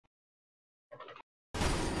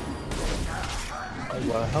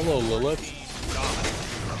Oh, hello, Lilith.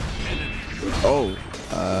 Oh,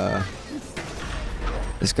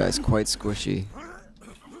 this guy's quite squishy.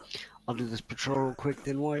 I'll do this patrol real quick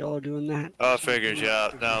then while y'all doing that. Oh, figures you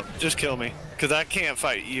out. No, just kill me. Because I can't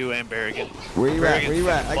fight you and Berrigan. Where you at? Where you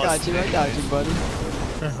at? I got you, buddy.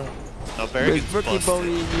 No, Berrigan's There's rookie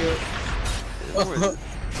bullying you.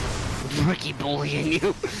 Rookie bullying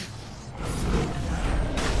you.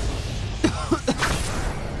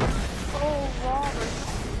 Oh, Robert.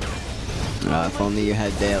 If only you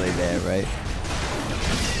had Daily there, right?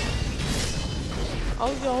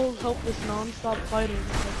 I'll go help this non-stop fighting.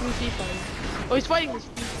 PC fighting. Oh, he's fighting this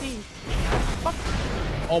PC. Fuck.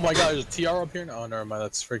 Oh my god, there's a TR up here? No, never mind,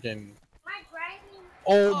 that's freaking...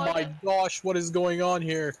 Oh my gosh, what is going on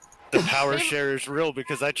here? The power share is real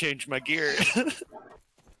because I changed my gear. What's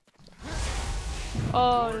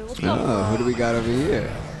up? Oh, who do we got over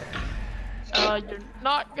here? You're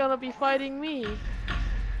not gonna be fighting me.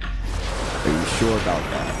 Are you sure about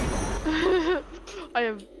that? I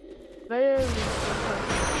am very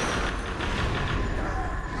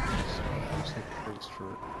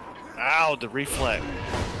Ow, the reflex.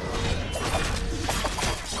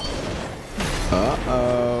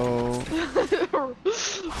 Uh-oh.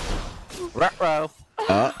 Ruh-roh.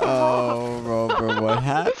 Uh-oh, Rover, what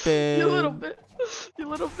happened? You little bit. You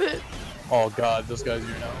little bit. Oh god, this guy's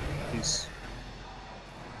here now. He's...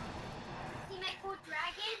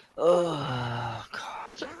 Oh, God.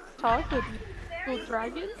 Talking. Cool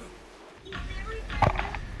dragon?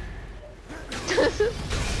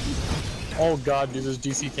 Oh god, dude, this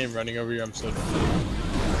DC came running over here, I'm so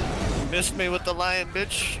done. Missed me with the lion,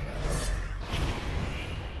 bitch.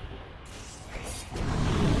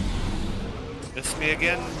 Missed me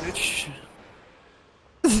again, bitch.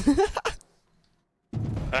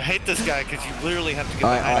 I hate this guy because you literally have to get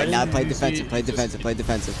Alright, now play defensive, play defensive.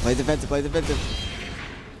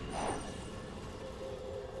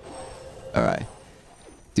 Alright.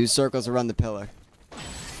 Do circles around the pillar.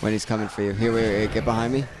 When he's coming for you. Here, wait, get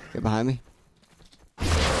behind me. Get behind me.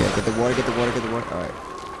 Okay, get the water. Alright.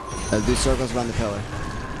 Do circles around the pillar.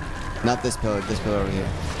 Not this pillar over here.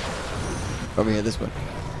 Over here, this one.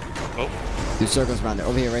 Oh. Do circles around it.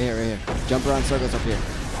 Over here, right here. Jump around circles up here.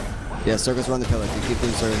 Yeah, circles around the pillar. You keep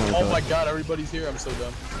doing circles around the pillar. Oh my god, everybody's here, I'm so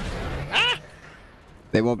dumb. Ah!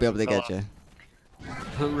 They won't be able to get you.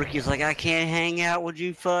 Ricky's like, I can't hang out with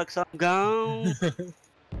you fucks, I'm gone.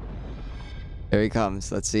 There he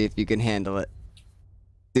comes. Let's see if you can handle it.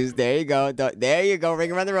 Dude, there you go. There you go. Ring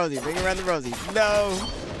around the rosy. No.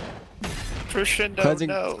 Crescendo,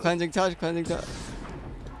 no. Cleansing touch.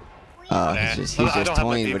 Nah. He's just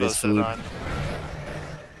toying with his food.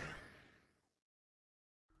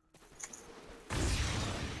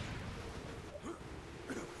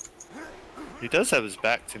 He does have his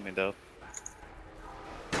back to me, though.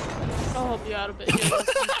 I'll help you out a bit.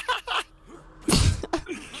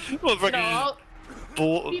 Motherfucker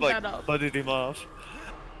No, just butted him off.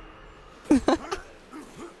 Your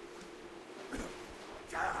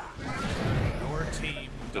team.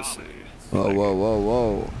 Just see.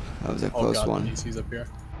 Whoa. That was a close one. DC's up here.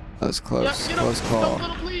 That was close. Yeah, Close call. Don't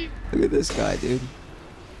let him leave. Look at this guy, dude.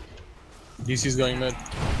 DC's going mid.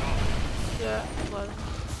 Yeah, but...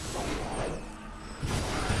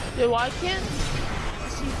 Dude, why can't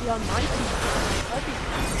he be on my team? That'd be...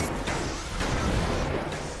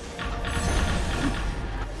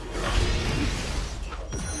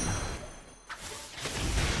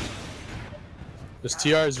 This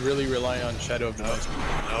TR is really relying on Shadow of the Mouse.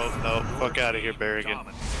 No, fuck out of here, Berrigan.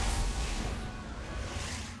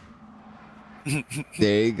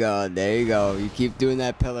 There you go. You keep doing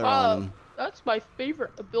that pillar on him. That's my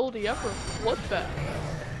favorite ability ever. Bloodbath.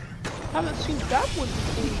 Haven't seen that one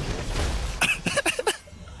before.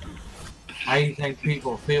 How do you think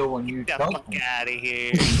people feel when you Get talk? the fuck out of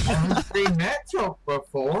here. I haven't seen that joke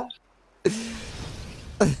before.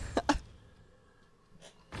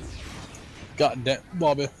 God damn,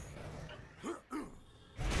 Bobby.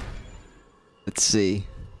 Let's see.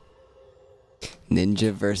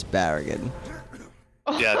 Ninja versus Barrigan.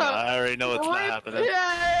 Yeah, no, I already know what's not happening.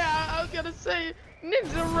 Yeah, I was gonna say,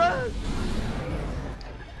 Ninja run!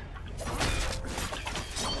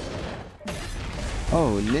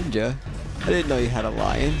 Oh, Ninja. I didn't know you had a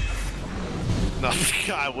lion. No,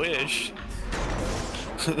 I wish.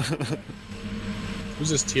 Who's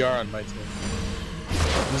this TR on my team?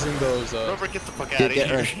 Using those, Rover, get the fuck out of Get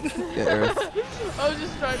here. Earth. Get Earth. I was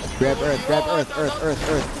just trying to... Grab Earth.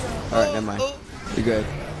 Earth. Alright, never mind. You're good.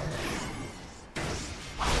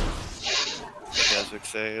 As we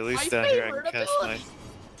say, at least My down here I favorite can cast my... ability.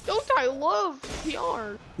 Don't I love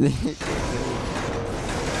PR?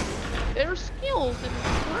 their skills in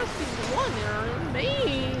Wrestling 1 are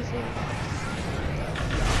amazing.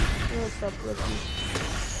 What's up, Ricky?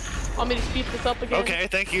 Want me to speed this up again? Okay,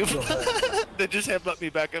 thank you. They just headbutt me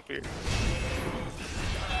back up here.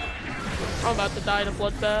 I'm about to die in a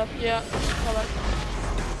bloodbath. Yeah.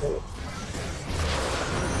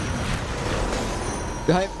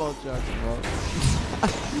 Giant ball charge, bro.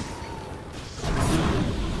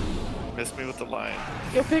 Missed me with the lion.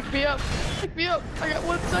 Yo, pick me up. Pick me up. I got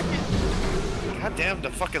 1 second. God damn, the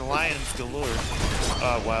fucking lions galore.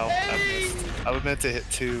 Oh, wow. Hey! I missed. I was meant to hit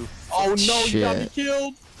 2. Oh no, Shit. you got me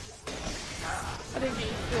killed! I didn't get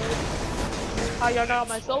killed. I got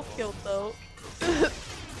myself killed though.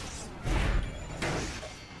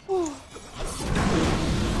 Oh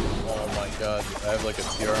my god, I have like a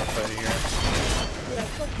TR I'm fighting here. Yeah,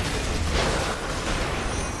 fuck.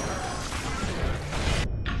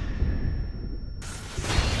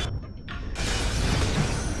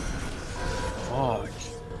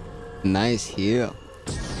 Fuck. Nice heal.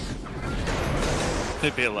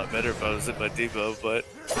 It'd be a lot better if I was in my depot, but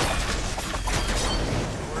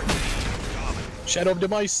Shadow of the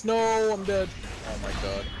mice, no, I'm dead. Oh my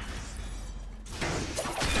god.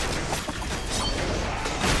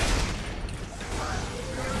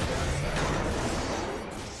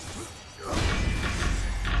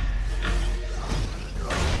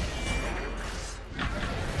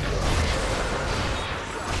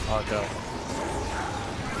 Oh god.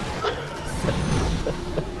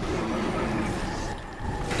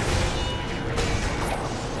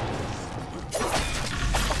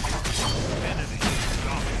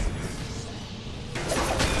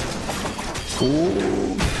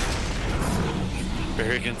 Ooh.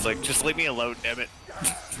 Barrigan's like, just leave me alone, damn it.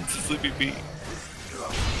 Just leave me be.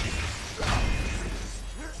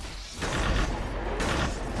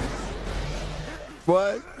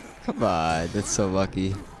 What? Come on, that's so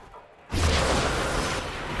lucky.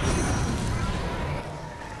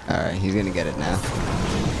 Alright, he's gonna get it now.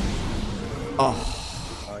 Oh.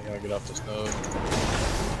 I gotta get off this node.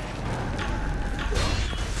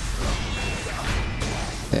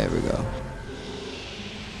 There we go.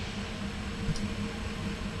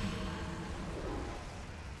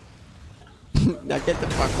 Now get the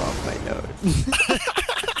fuck off my node.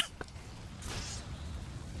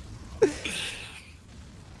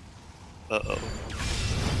 Uh-oh.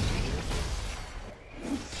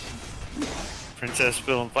 Princess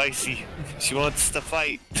feeling feisty. She wants to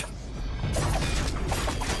fight.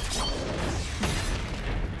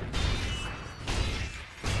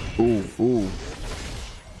 Ooh, ooh.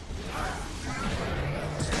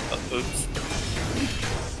 Oops.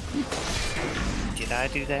 Did I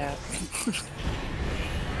do that?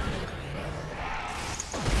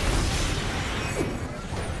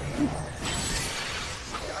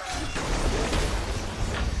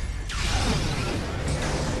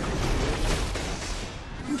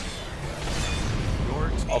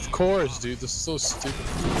 Of course, dude, this is so stupid.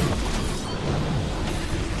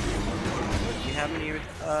 Do you have any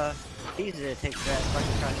keys to take that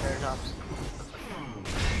fucking Triceratops?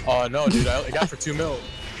 Oh no, dude, I got for 2 mil.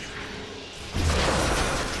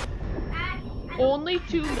 Only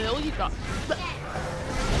 2 mil? You got.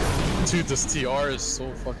 Dude, this TR is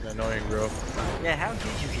so fucking annoying, bro. Yeah, how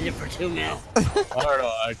did you get it for 2 mil? I don't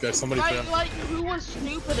know, I guess somebody put him. Like, who was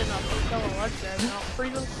stupid enough to tell Alexa not for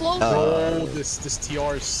even close? Bro, this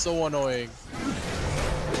TR is so annoying.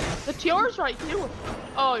 The TR's right here.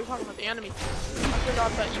 Oh, you're talking about the enemy. I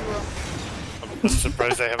forgot that you were. I'm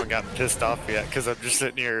surprised I haven't gotten pissed off yet, because I'm just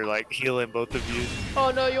sitting here, like, healing both of you. Oh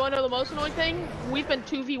no, you wanna know the most annoying thing? We've been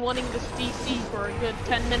 2v1ing this DC for a good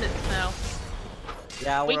 10 minutes now.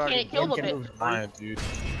 Yeah, We we're already can't kill the into bitch. Fine, dude.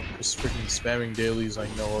 Just freaking spamming dailies like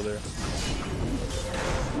no other.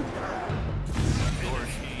 Your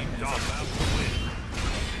team is about to win.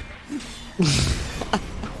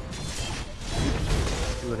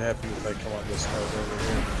 See what happens if I come on this node over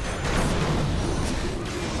here.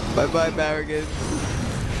 Bye bye, Barrigan.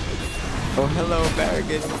 Oh, hello,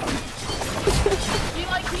 Barrigan. He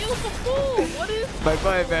like healed the fool. What is? Bye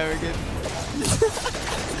bye, Barrigan.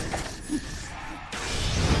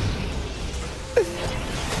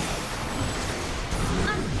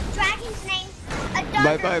 Dragon's name.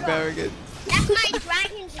 Bye bye, Barrigan. That's my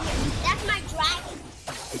dragon's name. That's my dragon.